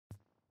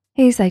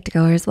Hey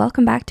Psych2Goers,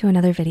 welcome back to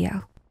another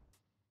video.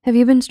 Have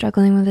you been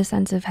struggling with a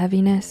sense of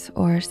heaviness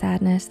or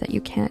sadness that you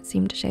can't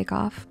seem to shake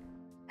off?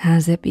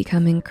 Has it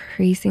become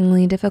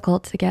increasingly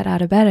difficult to get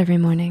out of bed every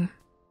morning?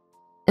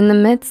 In the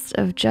midst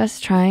of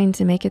just trying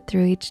to make it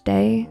through each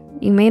day,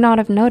 you may not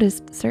have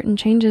noticed certain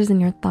changes in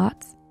your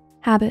thoughts,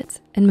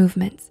 habits, and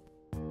movements.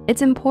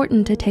 It's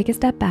important to take a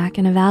step back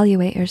and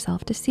evaluate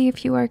yourself to see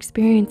if you are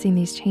experiencing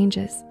these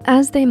changes,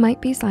 as they might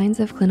be signs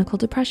of clinical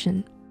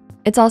depression.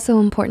 It's also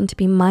important to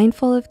be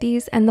mindful of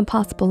these and the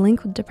possible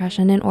link with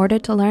depression in order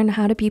to learn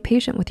how to be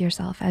patient with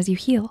yourself as you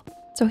heal.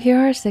 So here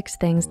are 6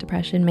 things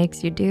depression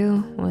makes you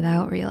do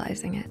without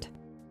realizing it.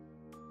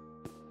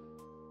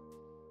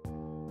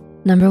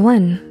 Number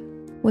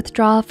 1,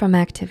 withdrawal from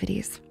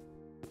activities.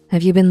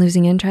 Have you been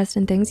losing interest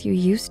in things you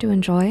used to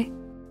enjoy?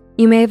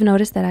 You may have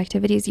noticed that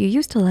activities you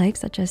used to like,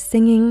 such as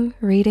singing,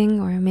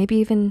 reading, or maybe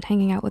even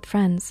hanging out with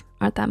friends,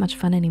 aren't that much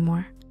fun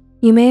anymore.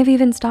 You may have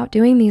even stopped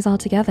doing these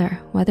altogether,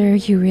 whether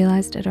you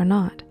realized it or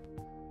not.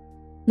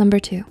 Number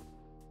 2,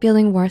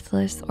 feeling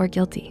worthless or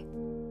guilty.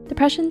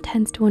 Depression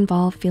tends to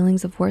involve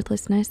feelings of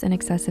worthlessness and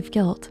excessive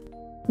guilt.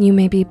 You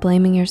may be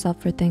blaming yourself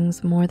for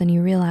things more than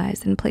you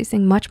realize and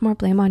placing much more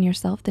blame on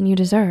yourself than you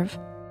deserve.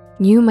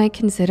 You might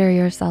consider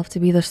yourself to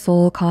be the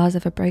sole cause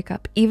of a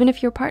breakup, even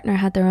if your partner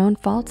had their own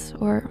faults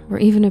or were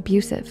even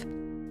abusive.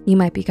 You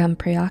might become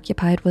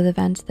preoccupied with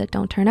events that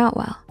don't turn out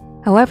well,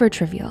 however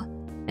trivial,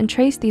 and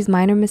trace these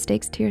minor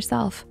mistakes to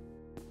yourself.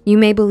 You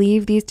may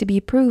believe these to be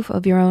proof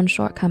of your own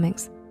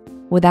shortcomings.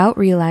 Without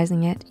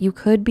realizing it, you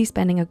could be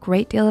spending a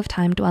great deal of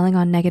time dwelling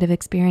on negative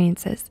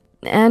experiences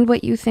and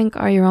what you think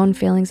are your own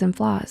failings and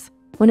flaws,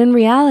 when in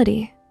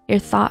reality, your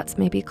thoughts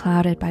may be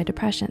clouded by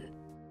depression,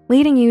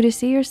 leading you to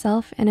see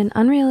yourself in an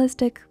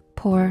unrealistic,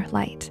 poor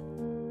light.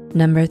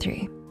 Number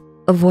 3,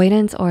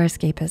 avoidance or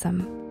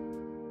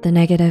escapism. The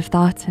negative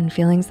thoughts and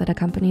feelings that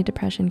accompany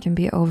depression can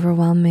be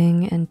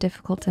overwhelming and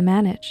difficult to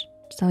manage,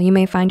 so you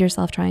may find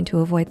yourself trying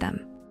to avoid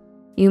them.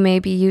 You may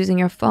be using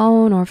your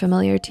phone or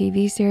familiar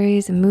TV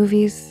series and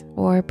movies,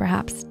 or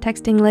perhaps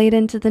texting late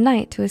into the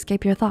night to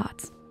escape your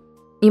thoughts.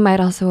 You might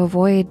also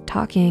avoid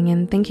talking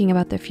and thinking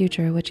about the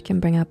future, which can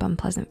bring up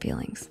unpleasant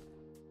feelings.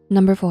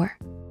 Number 4,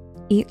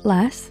 eat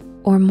less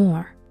or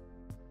more.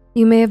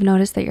 You may have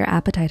noticed that your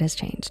appetite has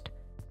changed.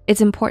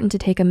 It's important to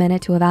take a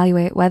minute to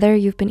evaluate whether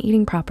you've been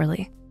eating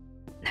properly.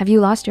 Have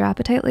you lost your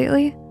appetite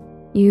lately?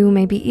 You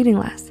may be eating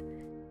less,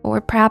 or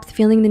perhaps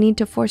feeling the need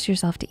to force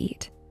yourself to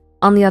eat.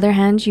 On the other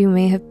hand, you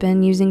may have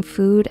been using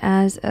food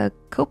as a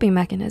coping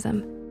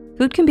mechanism.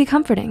 Food can be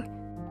comforting,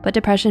 but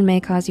depression may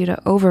cause you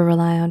to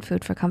over-rely on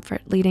food for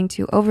comfort, leading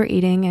to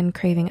overeating and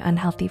craving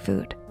unhealthy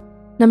food.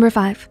 Number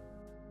 5,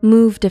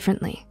 move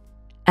differently.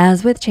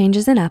 As with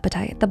changes in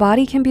appetite, the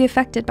body can be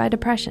affected by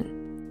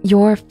depression.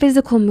 Your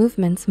physical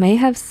movements may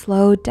have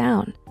slowed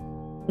down.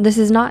 This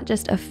is not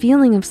just a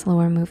feeling of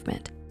slower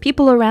movement.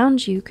 People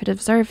around you could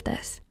observe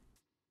this.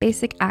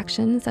 Basic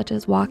actions such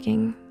as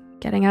walking,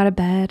 getting out of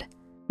bed,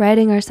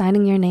 writing or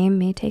signing your name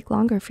may take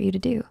longer for you to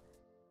do.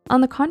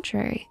 On the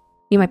contrary,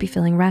 you might be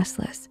feeling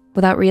restless.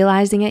 Without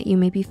realizing it, you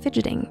may be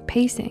fidgeting,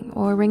 pacing,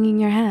 or wringing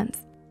your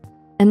hands.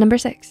 And number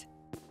 6,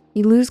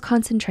 you lose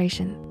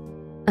concentration.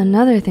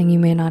 Another thing you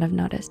may not have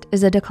noticed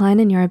is a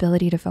decline in your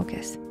ability to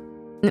focus.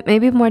 It may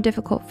be more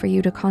difficult for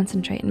you to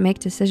concentrate and make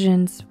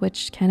decisions,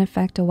 which can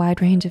affect a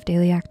wide range of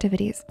daily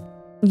activities.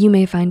 You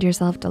may find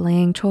yourself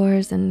delaying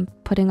chores and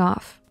putting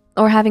off,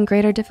 or having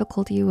greater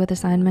difficulty with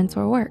assignments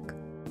or work.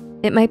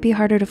 It might be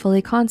harder to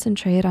fully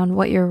concentrate on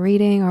what you're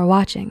reading or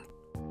watching.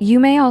 You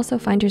may also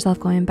find yourself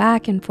going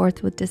back and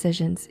forth with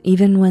decisions,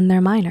 even when they're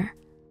minor.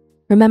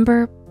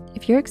 Remember,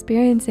 if you're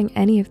experiencing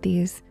any of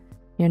these,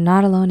 you're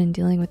not alone in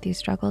dealing with these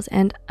struggles,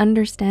 and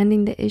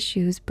understanding the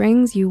issues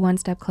brings you one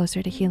step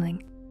closer to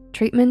healing.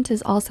 Treatment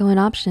is also an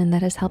option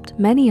that has helped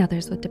many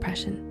others with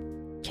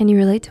depression. Can you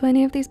relate to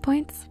any of these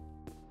points?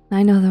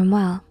 I know them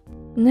well,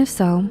 and if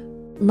so,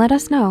 let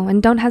us know,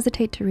 and don't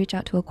hesitate to reach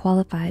out to a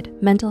qualified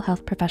mental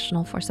health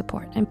professional for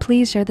support, and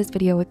please share this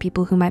video with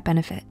people who might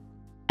benefit.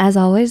 As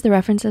always, the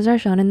references are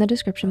shown in the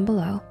description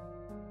below.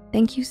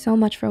 Thank you so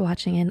much for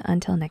watching, and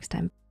until next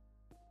time.